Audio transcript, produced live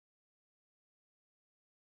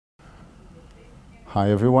Hi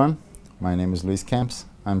everyone, my name is Luiz Camps.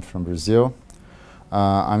 I'm from Brazil.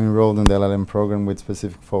 I'm enrolled in the LL.M program with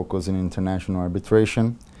specific focus in international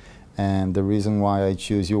arbitration. And the reason why I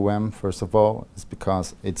choose UM, first of all, is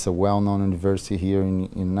because it's a well-known university here in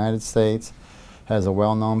the United States, has a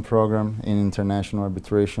well-known program in international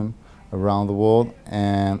arbitration around the world,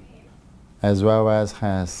 and as well as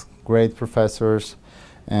has great professors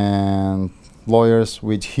and lawyers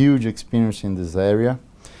with huge experience in this area.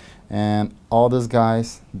 And all these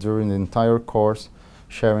guys during the entire course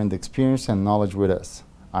sharing the experience and knowledge with us.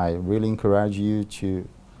 I really encourage you to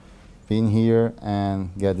be in here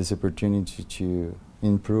and get this opportunity to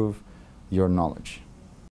improve your knowledge.